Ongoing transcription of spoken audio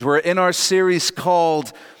We're in our series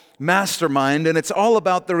called Mastermind, and it's all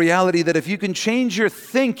about the reality that if you can change your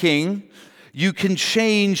thinking, you can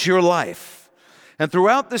change your life. And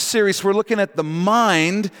throughout this series, we're looking at the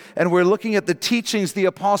mind, and we're looking at the teachings the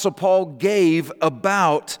Apostle Paul gave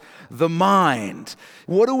about the mind.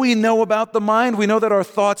 What do we know about the mind? We know that our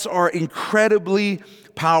thoughts are incredibly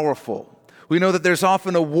powerful. We know that there's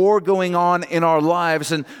often a war going on in our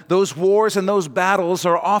lives, and those wars and those battles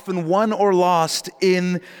are often won or lost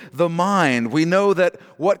in the mind. We know that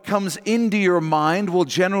what comes into your mind will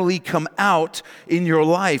generally come out in your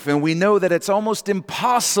life, and we know that it's almost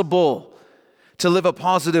impossible to live a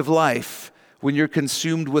positive life when you're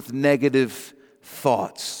consumed with negative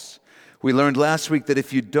thoughts. We learned last week that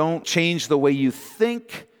if you don't change the way you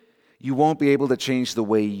think, you won't be able to change the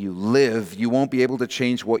way you live. You won't be able to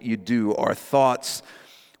change what you do. Our thoughts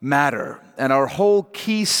matter. And our whole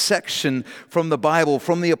key section from the Bible,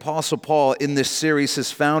 from the Apostle Paul in this series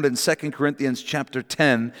is found in 2 Corinthians chapter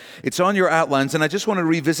 10. It's on your outlines, and I just want to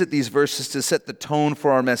revisit these verses to set the tone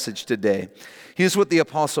for our message today. Here's what the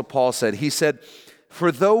Apostle Paul said. He said,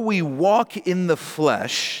 "For though we walk in the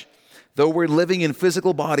flesh, though we're living in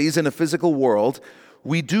physical bodies in a physical world,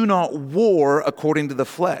 we do not war according to the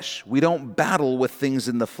flesh." We don't battle with things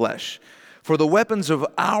in the flesh. "For the weapons of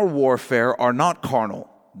our warfare are not carnal."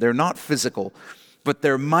 They're not physical, but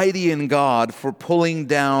they're mighty in God for pulling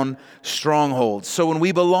down strongholds. So when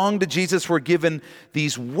we belong to Jesus, we're given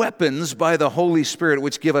these weapons by the Holy Spirit,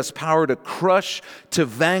 which give us power to crush, to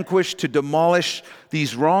vanquish, to demolish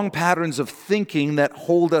these wrong patterns of thinking that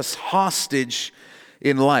hold us hostage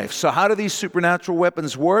in life. So how do these supernatural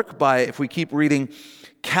weapons work? By, if we keep reading,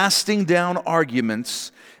 casting down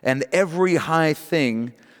arguments and every high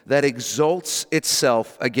thing that exalts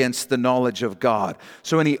itself against the knowledge of God.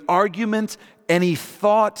 So any argument, any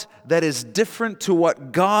thought that is different to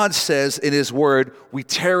what God says in His Word, we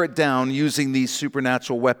tear it down using these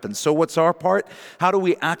supernatural weapons. So what's our part? How do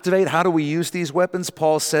we activate? How do we use these weapons?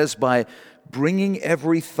 Paul says by bringing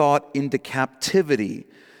every thought into captivity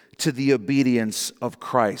to the obedience of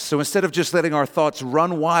Christ. So instead of just letting our thoughts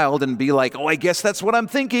run wild and be like, oh, I guess that's what I'm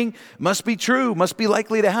thinking, must be true, must be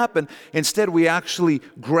likely to happen, instead we actually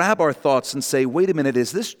grab our thoughts and say, wait a minute,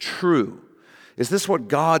 is this true? Is this what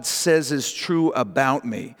God says is true about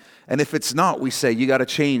me? And if it's not, we say, you got to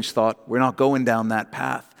change thought. We're not going down that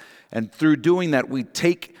path. And through doing that, we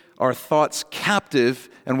take our thoughts captive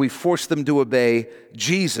and we force them to obey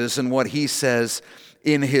Jesus and what He says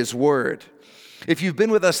in His Word. If you've been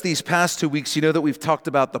with us these past 2 weeks, you know that we've talked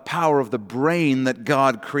about the power of the brain that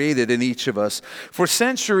God created in each of us. For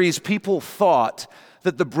centuries, people thought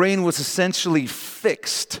that the brain was essentially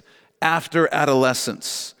fixed after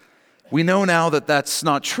adolescence. We know now that that's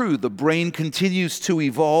not true. The brain continues to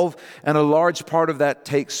evolve, and a large part of that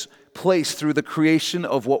takes place through the creation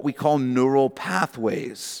of what we call neural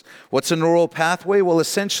pathways. What's a neural pathway? Well,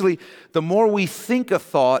 essentially, the more we think a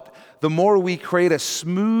thought, the more we create a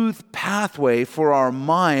smooth pathway for our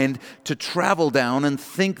mind to travel down and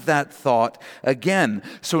think that thought again.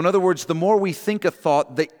 So in other words, the more we think a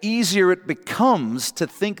thought, the easier it becomes to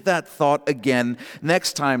think that thought again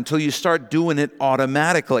next time till you start doing it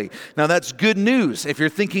automatically. Now that's good news if you're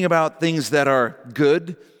thinking about things that are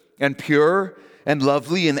good and pure and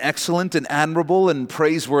lovely and excellent and admirable and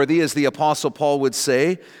praiseworthy, as the Apostle Paul would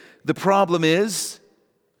say. The problem is,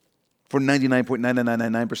 for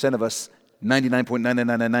 99.9999% of us,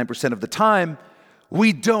 99.9999% of the time,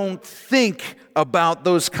 we don't think about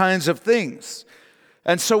those kinds of things.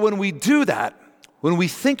 And so when we do that, when we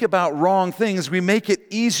think about wrong things, we make it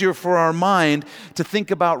easier for our mind to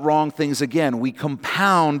think about wrong things again. We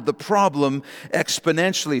compound the problem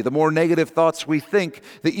exponentially. The more negative thoughts we think,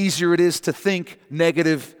 the easier it is to think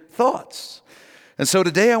negative thoughts. And so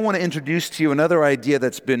today I want to introduce to you another idea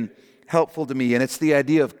that's been helpful to me, and it's the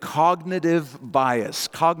idea of cognitive bias.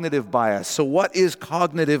 Cognitive bias. So what is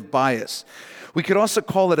cognitive bias? We could also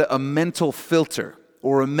call it a mental filter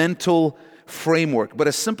or a mental framework, but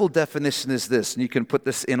a simple definition is this, and you can put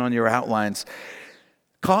this in on your outlines.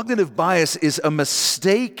 Cognitive bias is a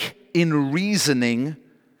mistake in reasoning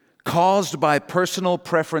caused by personal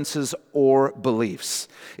preferences or beliefs.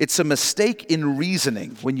 It's a mistake in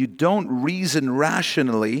reasoning when you don't reason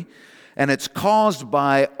rationally, and it's caused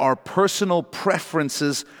by our personal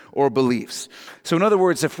preferences or beliefs. So in other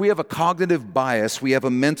words, if we have a cognitive bias, we have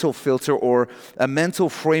a mental filter or a mental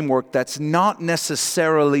framework that's not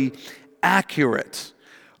necessarily accurate.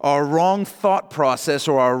 Our wrong thought process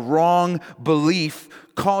or our wrong belief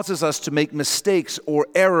causes us to make mistakes or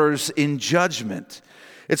errors in judgment.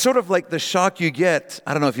 It's sort of like the shock you get,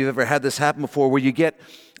 I don't know if you've ever had this happen before, where you get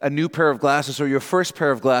a new pair of glasses or your first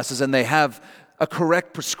pair of glasses and they have a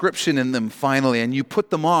correct prescription in them finally, and you put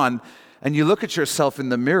them on, and you look at yourself in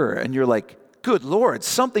the mirror, and you're like, good Lord,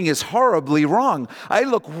 something is horribly wrong. I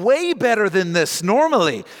look way better than this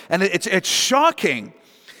normally, and it's shocking.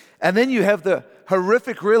 And then you have the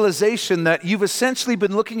horrific realization that you've essentially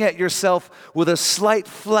been looking at yourself with a slight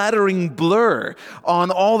flattering blur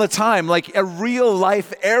on all the time, like a real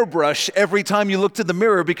life airbrush every time you looked in the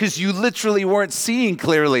mirror because you literally weren't seeing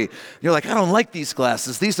clearly. You're like, I don't like these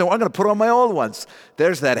glasses. I'm going to put on my old ones.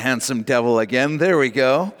 There's that handsome devil again. There we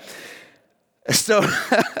go. So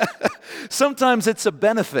sometimes it's a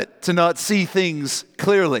benefit to not see things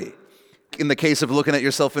clearly in the case of looking at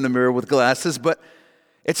yourself in a mirror with glasses, but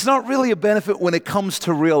it's not really a benefit when it comes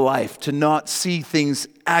to real life to not see things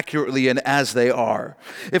accurately and as they are.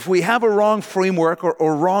 If we have a wrong framework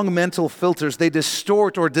or wrong mental filters, they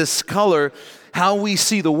distort or discolor how we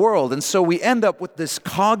see the world. And so we end up with this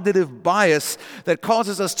cognitive bias that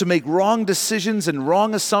causes us to make wrong decisions and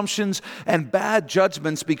wrong assumptions and bad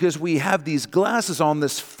judgments because we have these glasses on,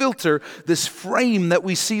 this filter, this frame that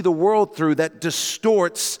we see the world through that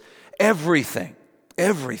distorts everything.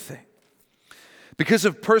 Because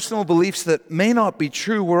of personal beliefs that may not be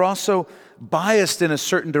true, we're also biased in a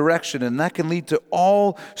certain direction, and that can lead to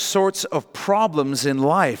all sorts of problems in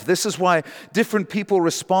life. This is why different people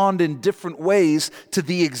respond in different ways to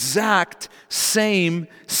the exact same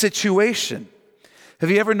situation.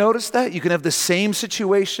 Have you ever noticed that? You can have the same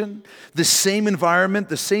situation, the same environment,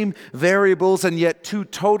 the same variables, and yet two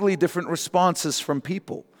totally different responses from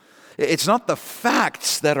people. It's not the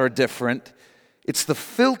facts that are different, it's the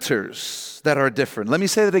filters that are different. Let me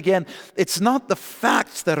say that again. It's not the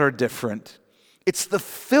facts that are different. It's the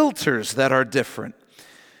filters that are different.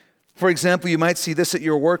 For example, you might see this at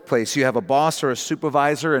your workplace. You have a boss or a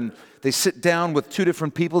supervisor, and they sit down with two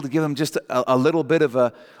different people to give them just a little bit of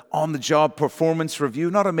a on-the-job performance review.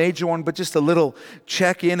 Not a major one, but just a little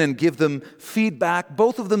check-in and give them feedback.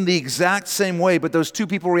 Both of them the exact same way, but those two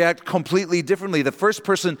people react completely differently. The first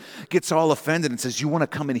person gets all offended and says, "You want to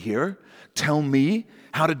come in here? Tell me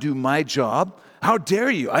how to do my job? How dare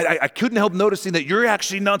you? I couldn't help noticing that you're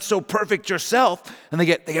actually not so perfect yourself." And they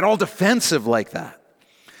get all defensive like that.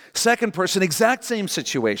 Second person, exact same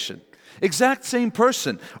situation, exact same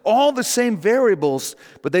person, all the same variables,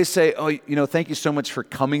 but they say, "Oh, thank you so much for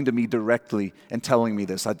coming to me directly and telling me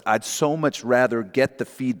this. I'd so much rather get the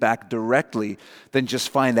feedback directly than just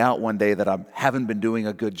find out one day that I haven't been doing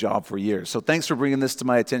a good job for years. So thanks for bringing this to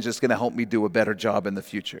my attention. It's going to help me do a better job in the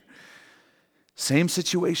future." Same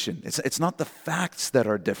situation. It's not the facts that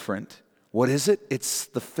are different. What is it? It's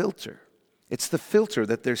the filter. It's the filter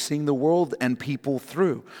that they're seeing the world and people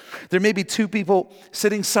through. There may be two people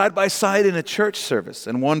sitting side by side in a church service,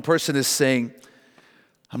 and one person is saying,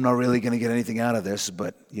 "I'm not really going to get anything out of this,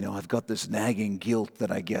 but I've got this nagging guilt that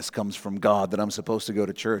I guess comes from God that I'm supposed to go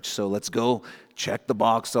to church, so let's go check the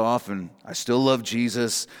box off, and I still love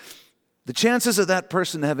Jesus." The chances of that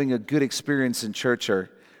person having a good experience in church are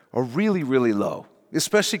really, really low,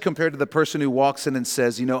 especially compared to the person who walks in and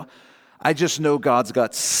says, "I just know God's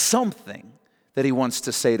got something that He wants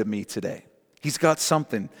to say to me today. He's got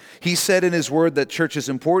something. He said in His Word that church is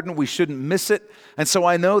important. We shouldn't miss it. And so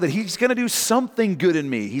I know that He's going to do something good in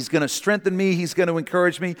me. He's going to strengthen me. He's going to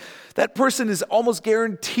encourage me." That person is almost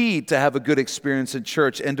guaranteed to have a good experience in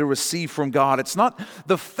church and to receive from God. It's not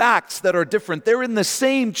the facts that are different. They're in the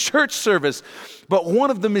same church service, but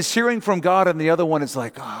one of them is hearing from God and the other one is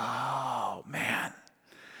like, "Oh, man."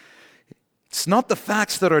 It's not the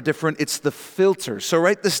facts that are different. It's the filter. So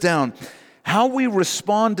write this down. How we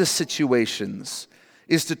respond to situations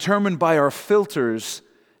is determined by our filters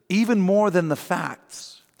even more than the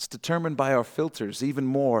facts. It's determined by our filters even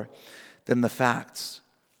more than the facts.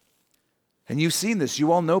 And you've seen this.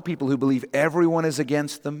 You all know people who believe everyone is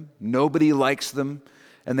against them, nobody likes them,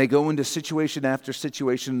 and they go into situation after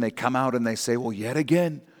situation, and they come out and they say, "Well, yet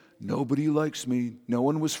again, nobody likes me. No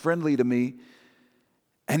one was friendly to me."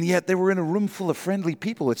 And yet they were in a room full of friendly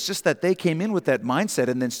people. It's just that they came in with that mindset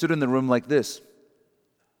and then stood in the room like this.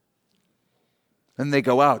 And they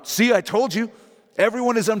go out, "See, I told you,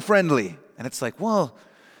 everyone is unfriendly." And it's like, well,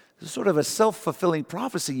 it's sort of a self-fulfilling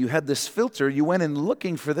prophecy. You had this filter, you went in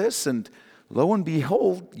looking for this, and lo and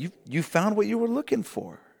behold, you found what you were looking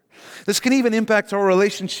for. This can even impact our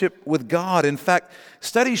relationship with God. In fact,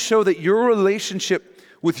 studies show that your relationship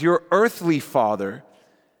with your earthly father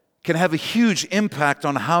can have a huge impact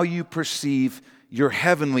on how you perceive your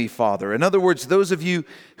heavenly Father. In other words, those of you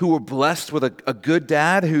who were blessed with a good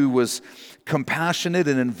dad who was compassionate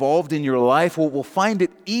and involved in your life will find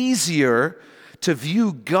it easier to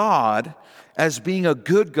view God as being a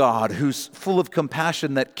good God who's full of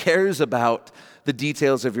compassion that cares about the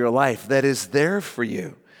details of your life, that is there for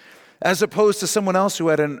you. As opposed to someone else who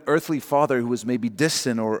had an earthly father who was maybe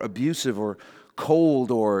distant or abusive or cold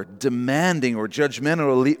or demanding or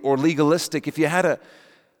judgmental or legalistic. If you had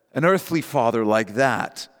an earthly father like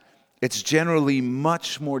that, it's generally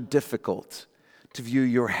much more difficult to view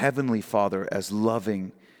your heavenly Father as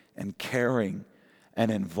loving and caring and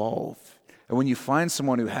involved. And when you find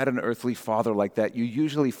someone who had an earthly father like that, you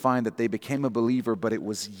usually find that they became a believer, but it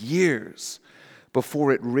was years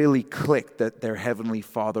before it really clicked that their heavenly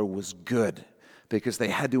Father was good, because they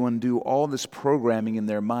had to undo all this programming in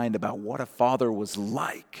their mind about what a father was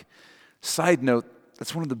like. Side note,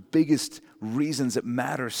 that's one of the biggest reasons it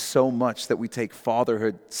matters so much that we take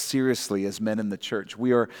fatherhood seriously as men in the church.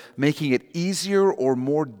 We are making it easier or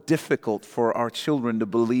more difficult for our children to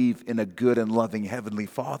believe in a good and loving heavenly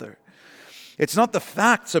Father. It's not the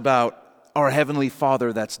facts about our heavenly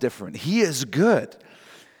Father that's different. He is good,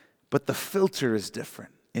 but the filter is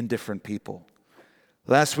different in different people.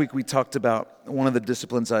 Last week we talked about one of the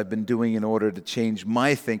disciplines I've been doing in order to change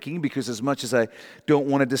my thinking, because as much as I don't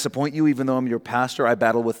want to disappoint you, even though I'm your pastor, I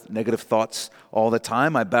battle with negative thoughts all the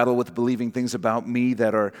time. I battle with believing things about me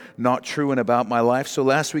that are not true and about my life. So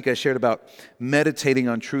last week I shared about meditating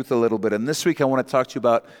on truth a little bit, and this week I want to talk to you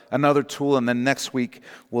about another tool, and then next week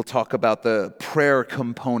we'll talk about the prayer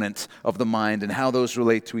component of the mind and how those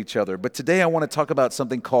relate to each other. But today I want to talk about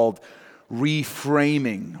something called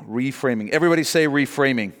reframing. Everybody say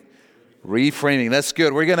reframing. Reframing. That's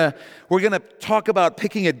good. We're gonna talk about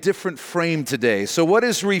picking a different frame today. So what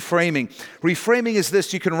is reframing? Reframing is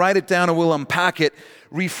this. You can write it down and we'll unpack it.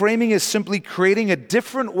 Reframing is simply creating a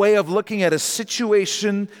different way of looking at a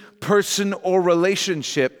situation, person, or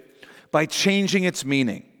relationship by changing its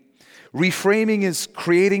meaning. Reframing is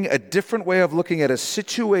creating a different way of looking at a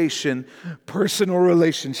situation, person, or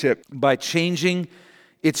relationship by changing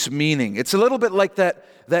its meaning. It's a little bit like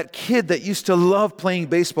that kid that used to love playing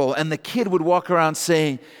baseball, and the kid would walk around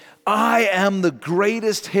saying, "I am the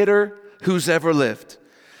greatest hitter who's ever lived."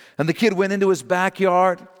 And the kid went into his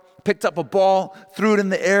backyard, picked up a ball, threw it in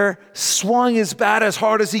the air, swung his bat as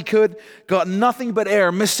hard as he could, got nothing but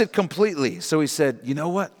air, missed it completely. So he said, "You know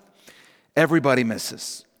what? Everybody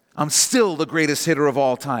misses. I'm still the greatest hitter of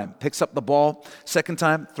all time." Picks up the ball, second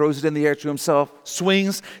time, throws it in the air to himself,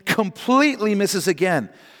 swings, completely misses again.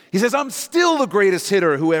 He says, "I'm still the greatest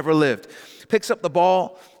hitter who ever lived." Picks up the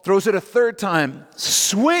ball, throws it a third time,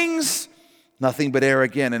 swings, nothing but air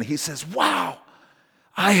again. And he says, "Wow,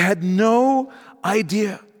 I had no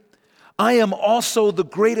idea. I am also the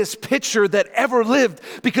greatest pitcher that ever lived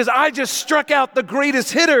because I just struck out the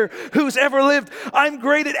greatest hitter who's ever lived. I'm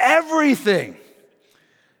great at everything."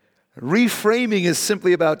 Reframing is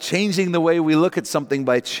simply about changing the way we look at something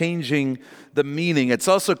by changing the meaning. It's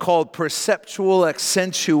also called perceptual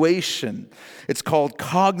accentuation. It's called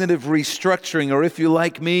cognitive restructuring, or if you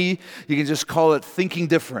like me, you can just call it thinking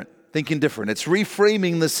different. Thinking different. It's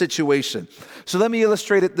reframing the situation. So let me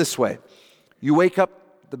illustrate it this way. You wake up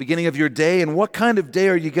at the beginning of your day, and what kind of day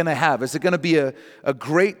are you going to have? Is it going to be a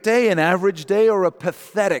great day, an average day, or a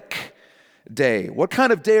pathetic day? What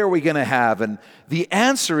kind of day are we going to have? And the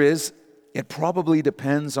answer is, it probably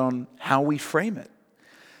depends on how we frame it.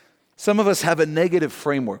 Some of us have a negative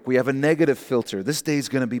framework. We have a negative filter. This day's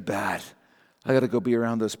going to be bad. I got to go be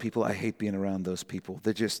around those people. I hate being around those people.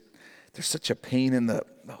 They're such a pain in the,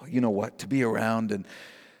 to be around, and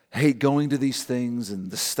I hate going to these things, and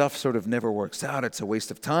the stuff sort of never works out. It's a waste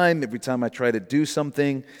of time. Every time I try to do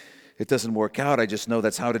something, it doesn't work out. I just know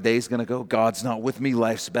that's how today's going to go. God's not with me.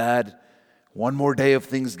 Life's bad. One more day of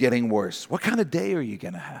things getting worse. What kind of day are you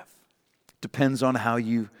going to have? Depends on how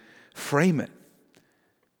you frame it.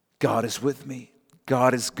 God is with me.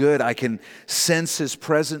 God is good. I can sense His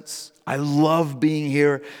presence. I love being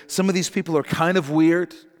here. Some of these people are kind of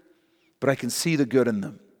weird, but I can see the good in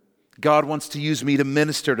them. God wants to use me to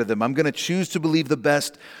minister to them. I'm going to choose to believe the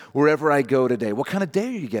best wherever I go today. What kind of day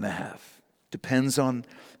are you going to have? Depends on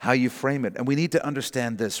how you frame it. And we need to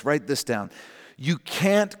understand this. Write this down. You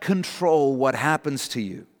can't control what happens to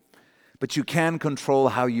you, but you can control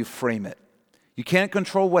how you frame it. You can't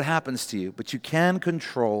control what happens to you, but you can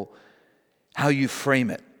control how you frame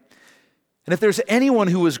it. And if there's anyone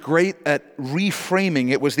who was great at reframing,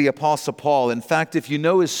 it was the Apostle Paul. In fact, if you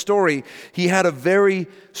know his story, he had a very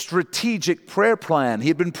strategic prayer plan. He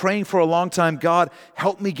had been praying for a long time, "God,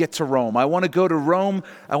 help me get to Rome. I want to go to Rome.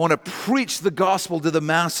 I want to preach the gospel to the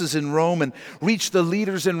masses in Rome and reach the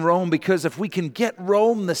leaders in Rome, because if we can get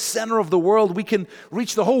Rome the center of the world, we can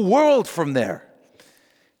reach the whole world from there."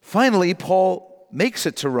 Finally, Paul makes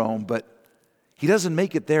it to Rome, but he doesn't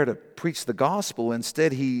make it there to preach the gospel.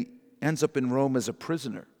 Instead, he ends up in Rome as a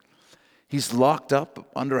prisoner. He's locked up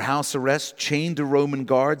under house arrest, chained to Roman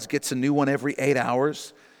guards, gets a new one every 8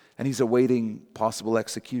 hours, and he's awaiting possible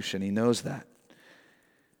execution. He knows that.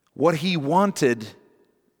 What he wanted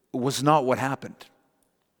was not what happened.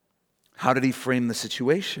 How did he frame the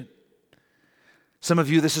situation? Some of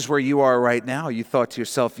you, this is where you are right now. You thought to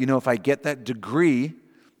yourself, if I get that degree,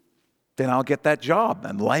 then I'll get that job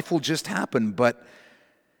and life will just happen. But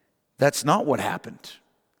that's not what happened.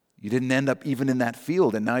 You didn't end up even in that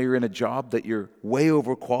field, and now you're in a job that you're way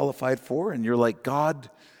overqualified for, and you're like, God,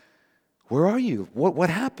 where are you?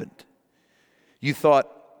 What happened? You thought,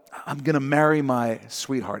 I'm going to marry my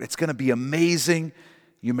sweetheart. It's going to be amazing.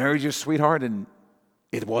 You married your sweetheart, and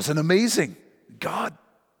it wasn't amazing. God,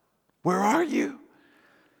 where are you?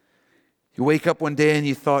 You wake up one day and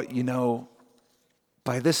you thought,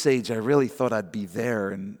 by this age, I really thought I'd be there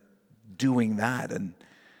and doing that and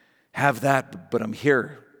have that, but I'm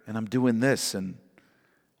here. And I'm doing this, and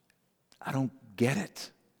I don't get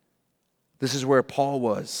it. This is where Paul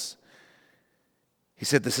was. He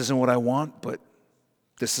said, this isn't what I want, but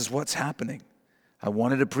this is what's happening. I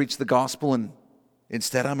wanted to preach the gospel, and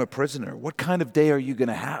instead I'm a prisoner. What kind of day are you going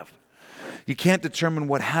to have? You can't determine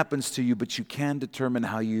what happens to you, but you can determine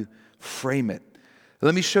how you frame it.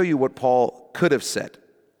 Let me show you what Paul could have said.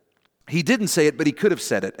 He didn't say it, but he could have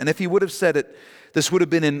said it. And if he would have said it, this would have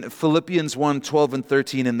been in Philippians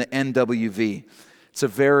 1:12-13 in the NWV. It's a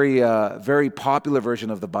very popular version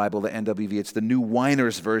of the Bible, the NWV. It's the New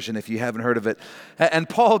Winer's version, if you haven't heard of it. And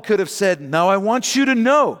Paul could have said, now I want you to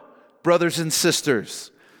know, brothers and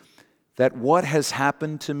sisters, that what has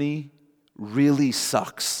happened to me really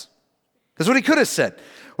sucks. That's what he could have said.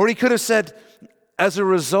 Or he could have said, as a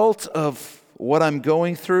result of what I'm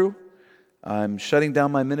going through, I'm shutting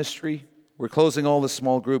down my ministry. We're closing all the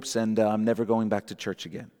small groups, and I'm never going back to church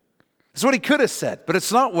again. That's what he could have said, but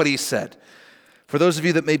it's not what he said. For those of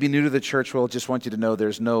you that may be new to the church world, just want you to know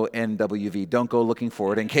there's no NWV. Don't go looking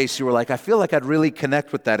for it in case you were like, I feel like I'd really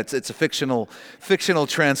connect with that. It's a fictional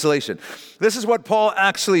translation. This is what Paul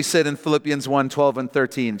actually said in Philippians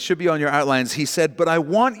 1:12-13. It should be on your outlines. He said, but I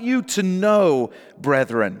want you to know,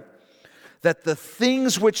 brethren, that the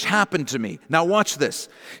things which happened to me. Now watch this.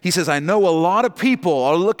 He says, I know a lot of people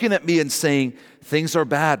are looking at me and saying, things are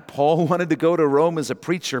bad. Paul wanted to go to Rome as a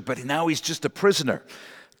preacher, but now he's just a prisoner.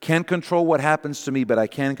 Can't control what happens to me, but I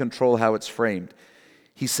can control how it's framed.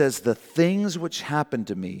 He says, the things which happened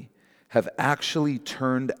to me have actually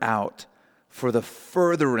turned out for the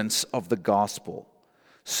furtherance of the gospel,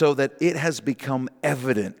 so that it has become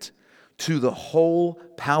evident to the whole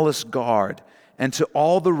palace guard and to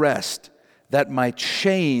all the rest that my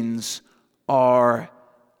chains are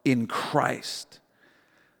in Christ.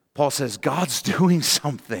 Paul says, God's doing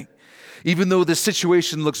something. Even though the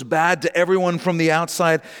situation looks bad to everyone from the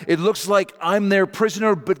outside, it looks like I'm their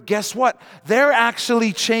prisoner, but guess what? They're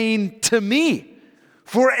actually chained to me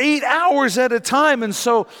for 8 hours at a time. And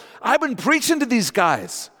so I've been preaching to these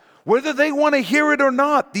guys, whether they want to hear it or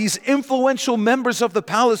not, these influential members of the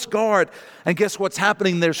palace guard. And guess what's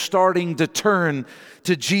happening? They're starting to turn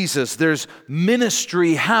to Jesus. There's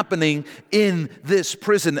ministry happening in this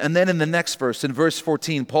prison. And then in the next verse, in verse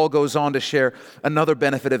 14, Paul goes on to share another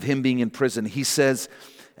benefit of him being in prison. He says,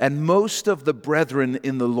 and most of the brethren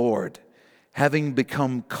in the Lord, having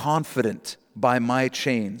become confident by my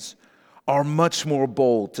chains, are much more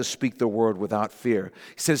bold to speak the word without fear.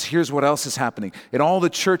 He says, here's what else is happening. In all the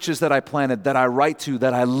churches that I planted, that I write to,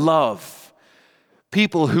 that I love,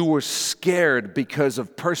 people who were scared because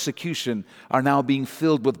of persecution are now being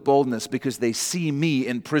filled with boldness because they see me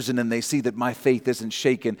in prison and they see that my faith isn't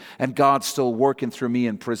shaken and God's still working through me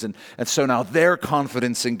in prison. And so now their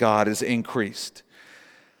confidence in God is increased.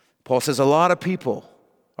 Paul says a lot of people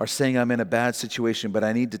are saying I'm in a bad situation, but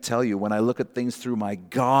I need to tell you, when I look at things through my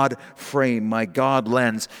God frame, my God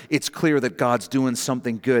lens, it's clear that God's doing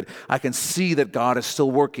something good. I can see that God is still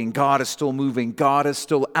working, God is still moving, God is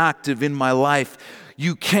still active in my life.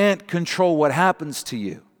 You can't control what happens to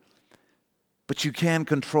you, but you can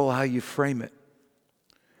control how you frame it.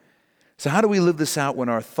 So how do we live this out when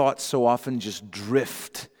our thoughts so often just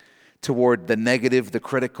drift toward the negative, the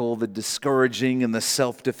critical, the discouraging, and the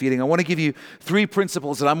self-defeating? I want to give you 3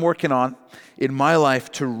 principles that I'm working on in my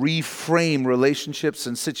life to reframe relationships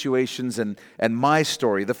and situations and my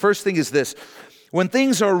story. The first thing is this. When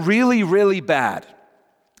things are really, really bad,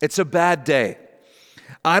 it's a bad day.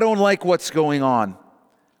 I don't like what's going on.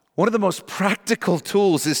 One of the most practical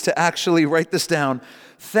tools is to actually write this down.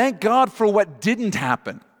 Thank God for what didn't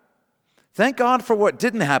happen. Thank God for what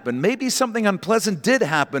didn't happen. Maybe something unpleasant did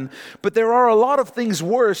happen, but there are a lot of things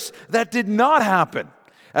worse that did not happen.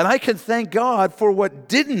 And I can thank God for what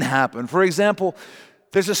didn't happen. For example,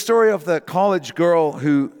 There's a story of the college girl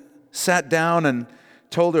who sat down and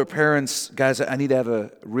told her parents, guys, I need to have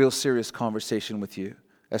a real serious conversation with you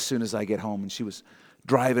as soon as I get home. And she was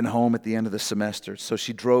driving home at the end of the semester. So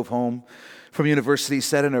she drove home from university,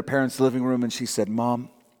 sat in her parents' living room, and she said, Mom,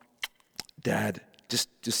 Dad, just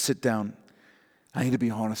sit down. I need to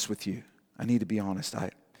be honest with you. I need to be honest.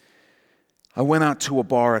 I went out to a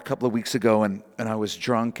bar a couple of weeks ago, and I was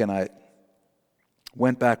drunk, and I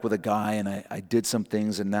went back with a guy, and I did some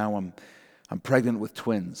things, and now I'm pregnant with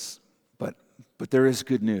twins. But there is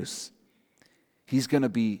good news. He's going to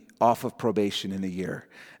be off of probation in a year.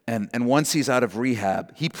 And once he's out of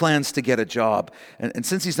rehab, he plans to get a job. And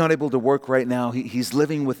since he's not able to work right now, he's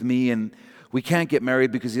living with me, and we can't get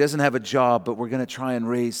married because he doesn't have a job, but we're going to try and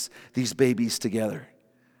raise these babies together.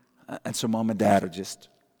 And so Mom and Dad are just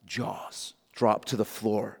jaws dropped to the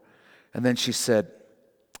floor. And then she said,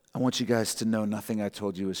 I want you guys to know nothing I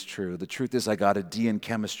told you is true. The truth is I got a D in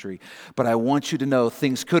chemistry, but I want you to know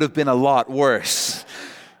things could have been a lot worse.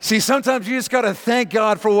 See, sometimes you just got to thank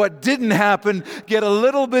God for what didn't happen, get a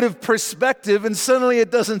little bit of perspective, and suddenly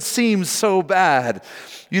it doesn't seem so bad.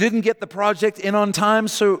 You didn't get the project in on time,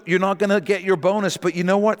 so you're not going to get your bonus. But you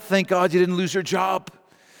know what? Thank God you didn't lose your job.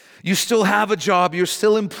 You still have a job. You're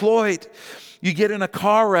still employed. You get in a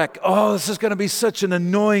car wreck. Oh, this is going to be such an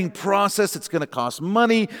annoying process. It's going to cost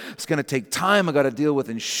money. It's going to take time. I got to deal with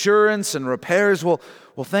insurance and repairs. Well,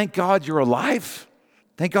 thank God you're alive.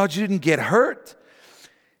 Thank God you didn't get hurt.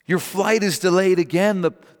 Your flight is delayed again.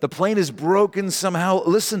 The plane is broken somehow.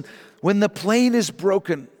 Listen, when the plane is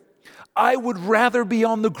broken, I would rather be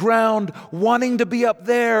on the ground wanting to be up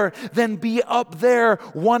there than be up there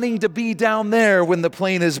wanting to be down there when the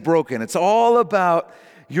plane is broken. It's all about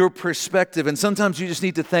your perspective. And sometimes you just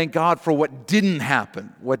need to thank God for what didn't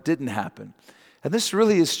happen. And this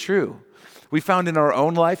really is true. We found in our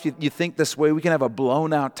own life, you think this way, we can have a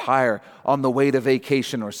blown out tire on the way to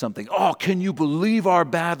vacation or something. Oh, can you believe our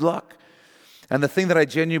bad luck? And the thing that I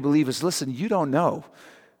genuinely believe is, listen, you don't know.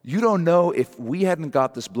 You don't know if we hadn't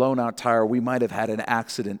got this blown out tire, we might have had an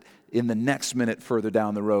accident in the next minute further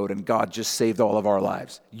down the road, and God just saved all of our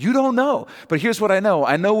lives. You don't know. But here's what I know.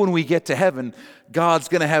 I know when we get to heaven, God's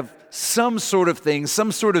going to have some sort of thing,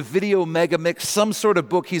 some sort of video mega mix, some sort of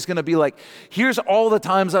book. He's going to be like, here's all the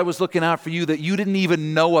times I was looking out for you that you didn't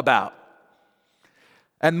even know about.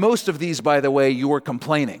 And most of these, by the way, you were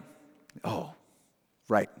complaining. Oh,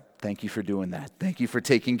 right. Thank you for doing that. Thank you for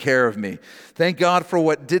taking care of me. Thank God for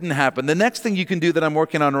what didn't happen. The next thing you can do that I'm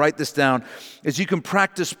working on, write this down, is you can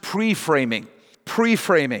practice pre-framing.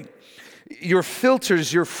 Pre-framing. Your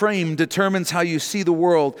filters, your frame determines how you see the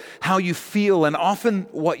world, how you feel, and often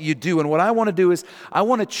what you do. And what I want to do is I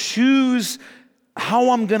want to choose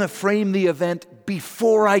how I'm going to frame the event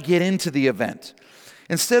before I get into the event.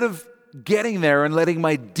 Instead of getting there and letting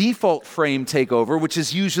my default frame take over, which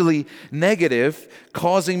is usually negative,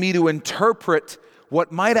 causing me to interpret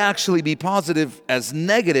what might actually be positive as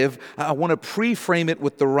negative, I want to pre-frame it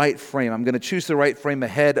with the right frame. I'm going to choose the right frame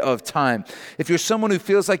ahead of time. If you're someone who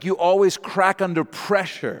feels like you always crack under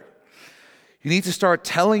pressure, you need to start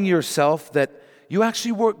telling yourself that you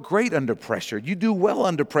actually work great under pressure. You do well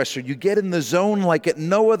under pressure. You get in the zone like at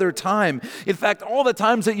no other time. In fact, all the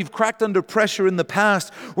times that you've cracked under pressure in the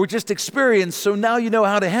past were just experience, so now you know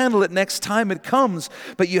how to handle it next time it comes.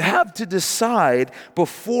 But you have to decide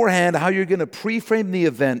beforehand how you're going to pre-frame the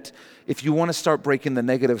event if you want to start breaking the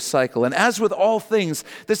negative cycle. And as with all things,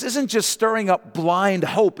 this isn't just stirring up blind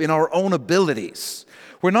hope in our own abilities.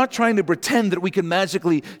 We're not trying to pretend that we can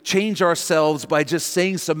magically change ourselves by just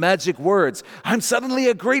saying some magic words. I'm suddenly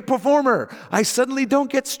a great performer. I suddenly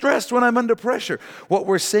don't get stressed when I'm under pressure. What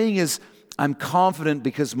we're saying is, I'm confident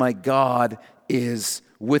because my God is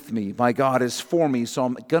with me. My God is for me, so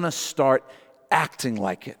I'm going to start acting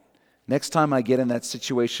like it. Next time I get in that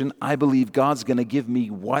situation, I believe God's going to give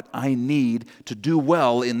me what I need to do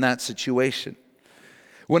well in that situation.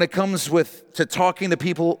 When it comes to talking to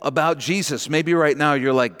people about Jesus, maybe right now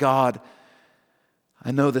you're like, God,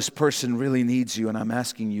 I know this person really needs you, and I'm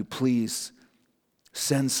asking you, please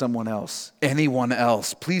send someone else, anyone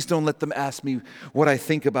else. Please don't let them ask me what I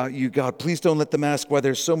think about you, God. Please don't let them ask why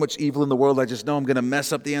there's so much evil in the world. I just know I'm going to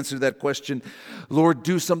mess up the answer to that question. Lord,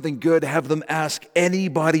 do something good. Have them ask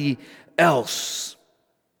anybody else.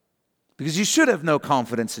 Because you should have no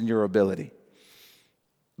confidence in your ability.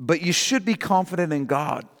 But you should be confident in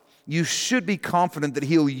God. You should be confident that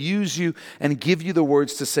He'll use you and give you the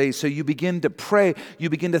words to say. So you begin to pray. You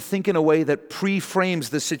begin to think in a way that pre-frames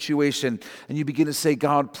the situation. And you begin to say,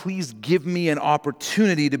 God, please give me an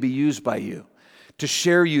opportunity to be used by you. to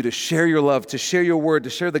share you, to share your love, to share your word, to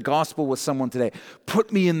share the gospel with someone today.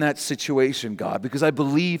 Put me in that situation, God, because I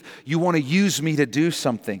believe you want to use me to do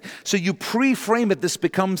something. So you pre-frame it. This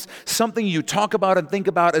becomes something you talk about and think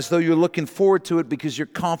about as though you're looking forward to it because your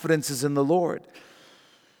confidence is in the Lord.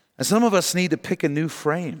 And some of us need to pick a new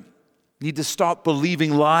frame. Need to stop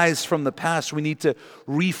believing lies from the past. We need to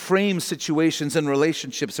reframe situations and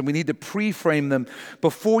relationships, and we need to pre-frame them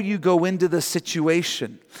before you go into the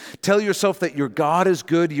situation. Tell yourself that your God is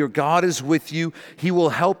good, your God is with you, He will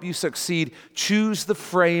help you succeed. Choose the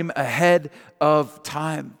frame ahead of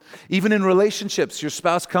time. Even in relationships, your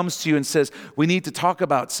spouse comes to you and says, we need to talk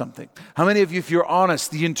about something. How many of you, if you're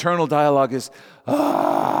honest, the internal dialogue is, come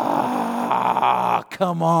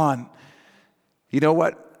on. You know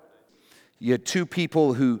what? You had two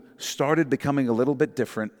people who started becoming a little bit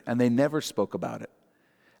different, and they never spoke about it.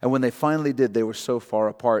 And when they finally did, they were so far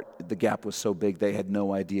apart, the gap was so big, they had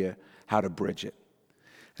no idea how to bridge it.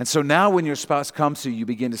 And so now when your spouse comes to you, you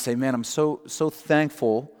begin to say, man, I'm so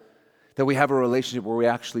thankful that we have a relationship where we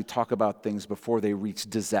actually talk about things before they reach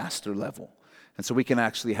disaster level. And so we can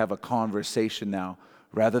actually have a conversation now,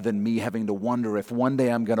 rather than me having to wonder if one day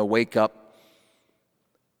I'm going to wake up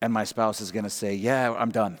and my spouse is going to say, yeah, I'm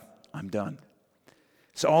done.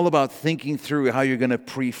 It's all about thinking through how you're going to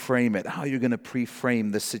pre-frame it, how you're going to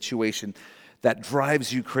pre-frame the situation that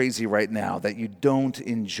drives you crazy right now, that you don't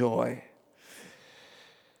enjoy.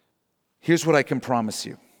 Here's what I can promise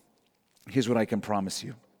you.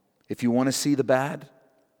 If you want to see the bad,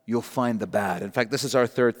 you'll find the bad. In fact, this is our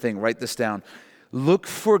third thing. Write this down. Look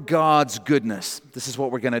for God's goodness. This is what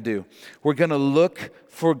we're going to do. We're going to look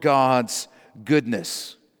for God's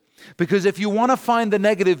goodness. Because if you want to find the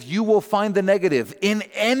negative, you will find the negative in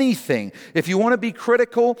anything. If you want to be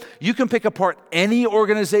critical, you can pick apart any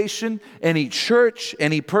organization, any church,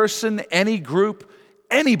 any person, any group,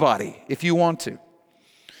 anybody, if you want to.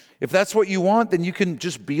 If that's what you want, then you can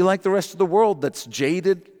just be like the rest of the world that's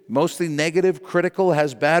jaded, mostly negative, critical,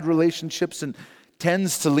 has bad relationships, and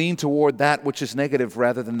tends to lean toward that which is negative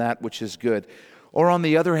rather than that which is good. Or on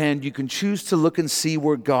the other hand, you can choose to look and see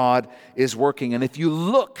where God is working. And if you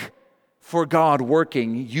look for God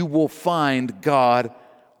working, you will find God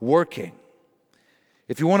working.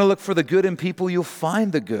 If you want to look for the good in people, you'll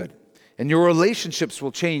find the good. And your relationships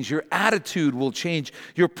will change. Your attitude will change.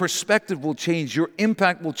 Your perspective will change. Your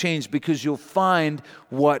impact will change because you'll find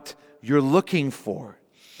what you're looking for.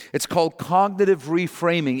 It's called cognitive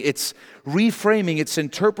reframing. It's reframing. It's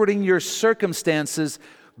interpreting your circumstances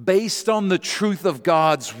based on the truth of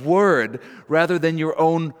God's word rather than your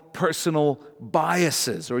own personal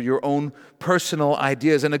biases or your own personal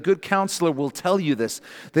ideas. And a good counselor will tell you this.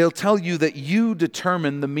 They'll tell you that you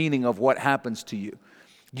determine the meaning of what happens to you.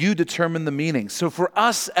 You determine the meaning. So for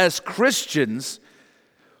us as Christians,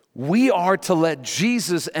 we are to let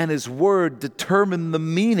Jesus and His word determine the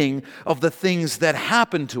meaning of the things that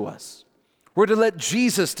happen to us. We're to let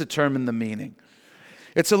Jesus determine the meaning.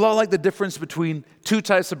 It's a lot like the difference between two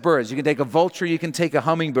types of birds. You can take a vulture, you can take a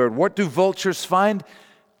hummingbird. What do vultures find?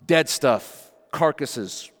 Dead stuff,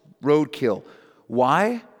 carcasses, roadkill.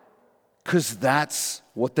 Why? Because that's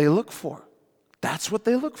what they look for. That's what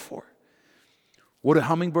they look for. What do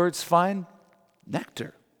hummingbirds find?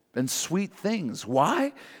 Nectar and sweet things.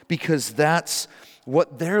 Why? Because that's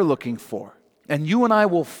what they're looking for. And you and I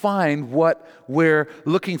will find what we're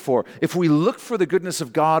looking for. If we look for the goodness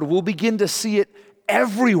of God, we'll begin to see it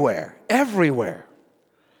everywhere.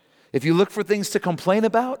 If you look for things to complain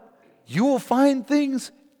about, you will find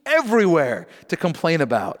things everywhere to complain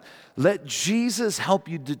about. Let Jesus help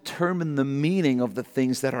you determine the meaning of the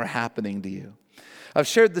things that are happening to you. I've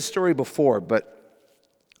shared this story before, but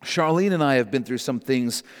Charlene and I have been through some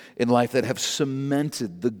things in life that have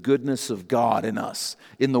cemented the goodness of God in us,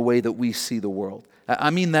 in the way that we see the world. I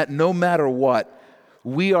mean that no matter what,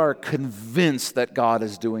 we are convinced that God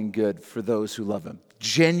is doing good for those who love Him.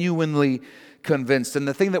 Genuinely convinced. And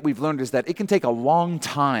the thing that we've learned is that it can take a long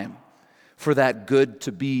time for that good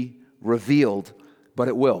to be revealed, but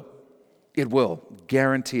it will. It will.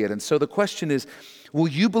 Guarantee it. And so the question is, will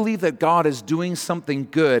you believe that God is doing something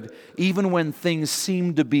good even when things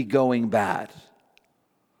seem to be going bad?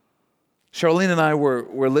 Charlene and I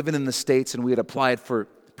were living in the States, and we had applied for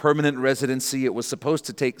permanent residency. It was supposed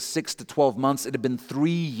to take 6 to 12 months. It had been 3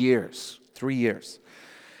 years. 3 years.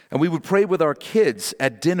 And we would pray with our kids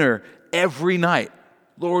at dinner every night.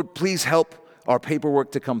 Lord, please help our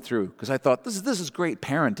paperwork to come through. Because I thought, this is great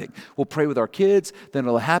parenting. We'll pray with our kids, then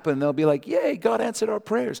it'll happen, and they'll be like, yay, God answered our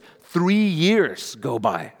prayers. 3 years go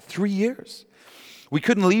by. 3 years. We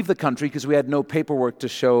couldn't leave the country because we had no paperwork to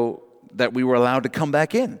show that we were allowed to come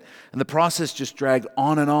back in. And the process just dragged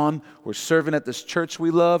on and on. We're serving at this church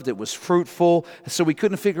we loved. It was fruitful. So we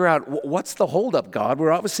couldn't figure out, what's the holdup, God?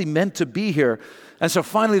 We're obviously meant to be here. And so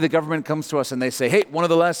finally the government comes to us and they say, hey, one of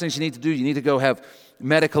the last things you need to do, you need to go have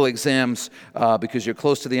medical exams because you're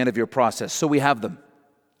close to the end of your process. So we have them.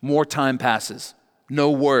 More time passes.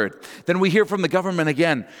 No word. Then we hear from the government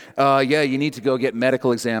again, you need to go get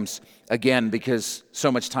medical exams again because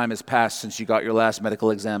so much time has passed since you got your last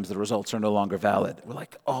medical exams, the results are no longer valid. We're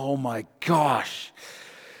like, oh my gosh.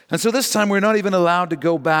 And so this time we're not even allowed to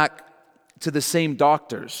go back to the same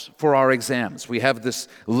doctors for our exams. We have this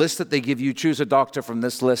list that they give you, choose a doctor from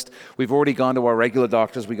this list. We've already gone to our regular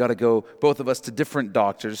doctors. We got to go, both of us, to different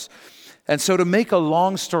doctors. And so to make a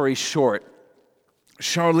long story short,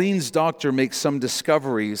 Charlene's doctor makes some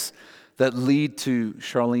discoveries that lead to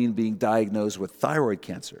Charlene being diagnosed with thyroid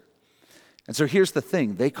cancer. And so here's the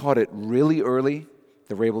thing. They caught it really early.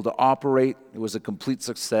 They were able to operate. It was a complete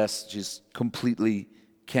success. She's completely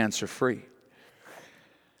cancer-free.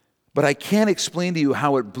 But I can't explain to you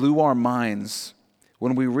how it blew our minds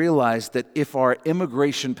when we realized that if our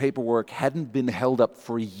immigration paperwork hadn't been held up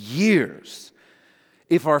for years,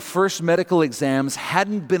 if our first medical exams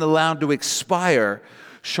hadn't been allowed to expire,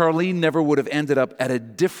 Charlene never would have ended up at a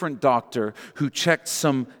different doctor who checked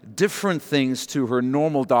some different things to her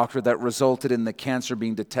normal doctor that resulted in the cancer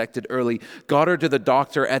being detected early, got her to the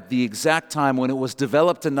doctor at the exact time when it was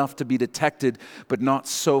developed enough to be detected, but not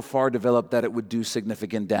so far developed that it would do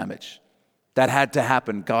significant damage. That had to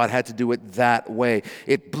happen. God had to do it that way.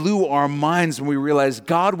 It blew our minds when we realized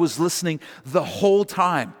God was listening the whole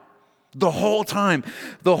time. The whole time.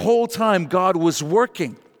 The whole time God was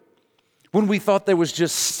working. When we thought there was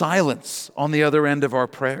just silence on the other end of our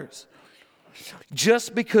prayers.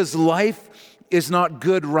 Just because life is not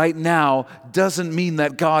good right now doesn't mean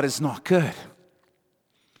that God is not good.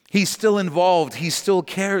 He's still involved. He still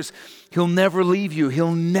cares. He'll never leave you.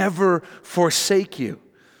 He'll never forsake you.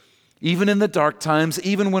 Even in the dark times,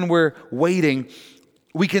 even when we're waiting,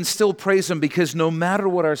 we can still praise Him because no matter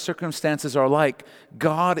what our circumstances are like,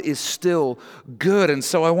 God is still good. And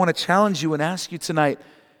so I want to challenge you and ask you tonight,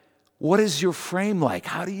 what is your frame like?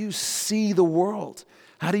 How do you see the world?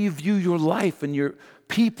 How do you view your life and your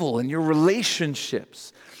people and your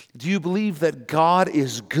relationships? Do you believe that God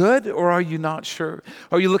is good, or are you not sure?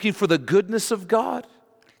 Are you looking for the goodness of God,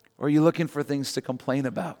 or are you looking for things to complain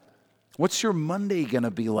about? What's your Monday going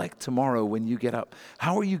to be like tomorrow when you get up?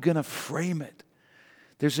 How are you going to frame it?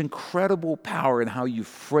 There's incredible power in how you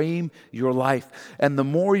frame your life. And the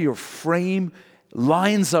more your frame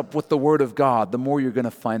lines up with the Word of God, the more you're going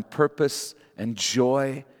to find purpose and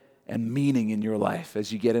joy and meaning in your life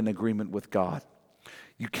as you get in agreement with God.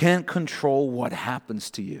 You can't control what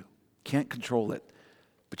happens to you. Can't control it.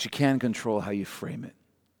 But you can control how you frame it.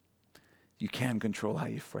 You can control how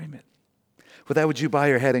you frame it. With that, would you bow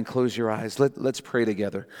your head and close your eyes? Let's pray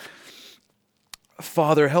together.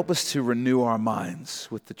 Father, help us to renew our minds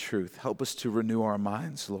with the truth. Help us to renew our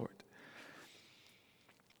minds, Lord.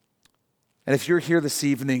 And if you're here this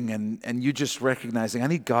evening and you just recognizing, I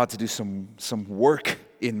need God to do some work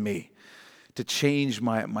in me to change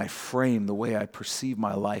my frame, the way I perceive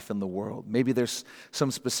my life in the world. Maybe there's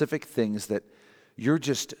some specific things that you're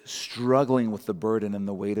just struggling with the burden and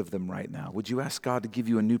the weight of them right now. Would you ask God to give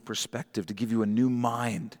you a new perspective, to give you a new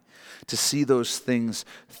mind, to see those things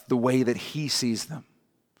the way that He sees them?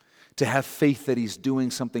 To have faith that He's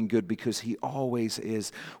doing something good because He always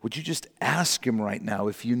is. Would you just ask Him right now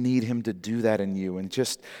if you need Him to do that in you, and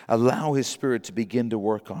just allow His Spirit to begin to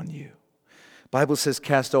work on you? The Bible says,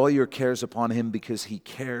 cast all your cares upon Him because He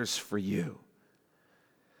cares for you.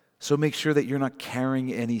 So make sure that you're not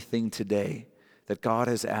carrying anything today that God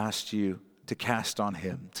has asked you to cast on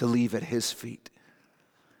Him, to leave at His feet.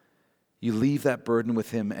 You leave that burden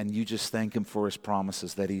with Him and you just thank Him for His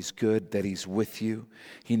promises, that He's good, that He's with you.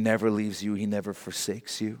 He never leaves you. He never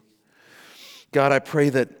forsakes you. God, I pray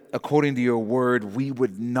that according to your word, we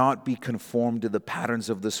would not be conformed to the patterns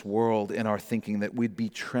of this world in our thinking, that we'd be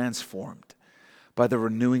transformed by the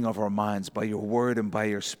renewing of our minds, by your word and by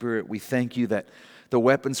your Spirit. We thank you that the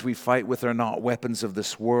weapons we fight with are not weapons of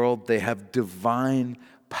this world. They have divine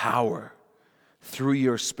power through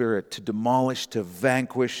your Spirit to demolish, to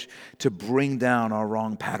vanquish, to bring down our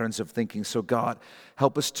wrong patterns of thinking. So God,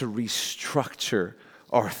 help us to restructure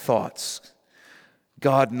our thoughts.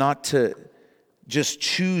 God, not to just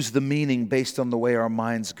choose the meaning based on the way our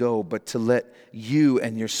minds go, but to let you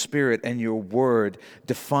and your Spirit and your word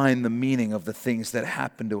define the meaning of the things that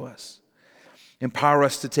happen to us. Empower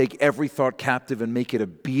us to take every thought captive and make it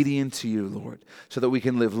obedient to you, Lord, so that we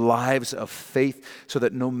can live lives of faith, so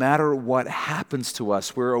that no matter what happens to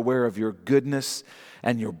us, we're aware of your goodness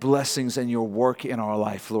and your blessings and your work in our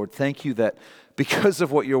life, Lord. Thank you that because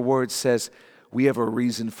of what your word says, we have a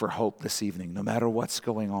reason for hope this evening, no matter what's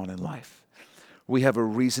going on in life. We have a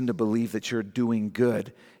reason to believe that you're doing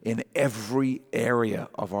good in every area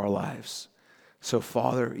of our lives. So,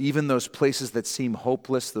 Father, even those places that seem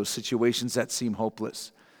hopeless, those situations that seem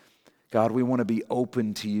hopeless, God, we want to be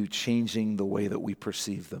open to you changing the way that we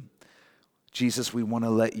perceive them. Jesus, we want to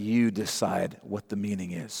let you decide what the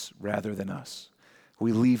meaning is rather than us.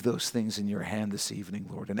 We leave those things in your hand this evening,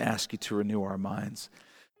 Lord, and ask you to renew our minds.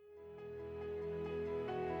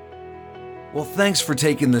 Well, thanks for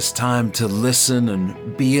taking this time to listen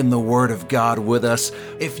and be in the Word of God with us.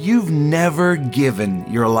 If you've never given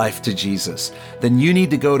your life to Jesus, then you need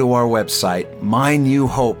to go to our website,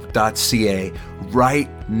 mynewhope.ca,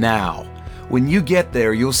 right now. When you get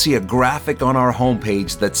there, you'll see a graphic on our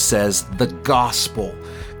homepage that says The Gospel.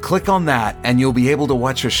 Click on that and you'll be able to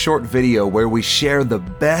watch a short video where we share the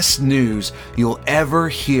best news you'll ever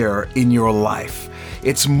hear in your life.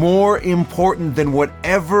 It's more important than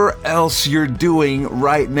whatever else you're doing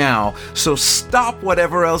right now. So stop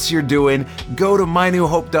whatever else you're doing, go to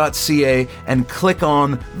mynewhope.ca and click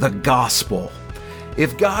on The Gospel.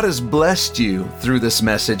 If God has blessed you through this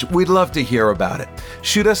message, we'd love to hear about it.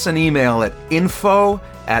 Shoot us an email at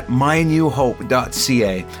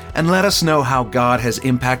info@mynewhope.ca and let us know how God has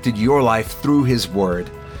impacted your life through His Word.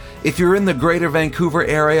 If you're in the greater Vancouver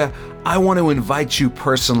area, I want to invite you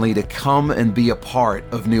personally to come and be a part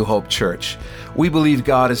of New Hope Church. We believe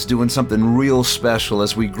God is doing something real special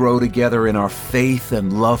as we grow together in our faith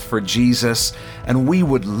and love for Jesus, and we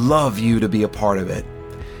would love you to be a part of it.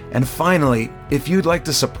 And finally, if you'd like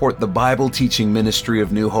to support the Bible teaching ministry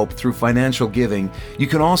of New Hope through financial giving, you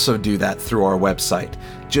can also do that through our website.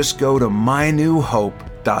 Just go to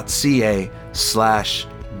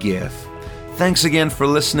mynewhope.ca/give. Thanks again for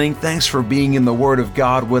listening. Thanks for being in the Word of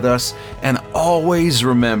God with us. And always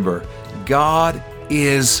remember, God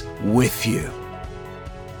is with you.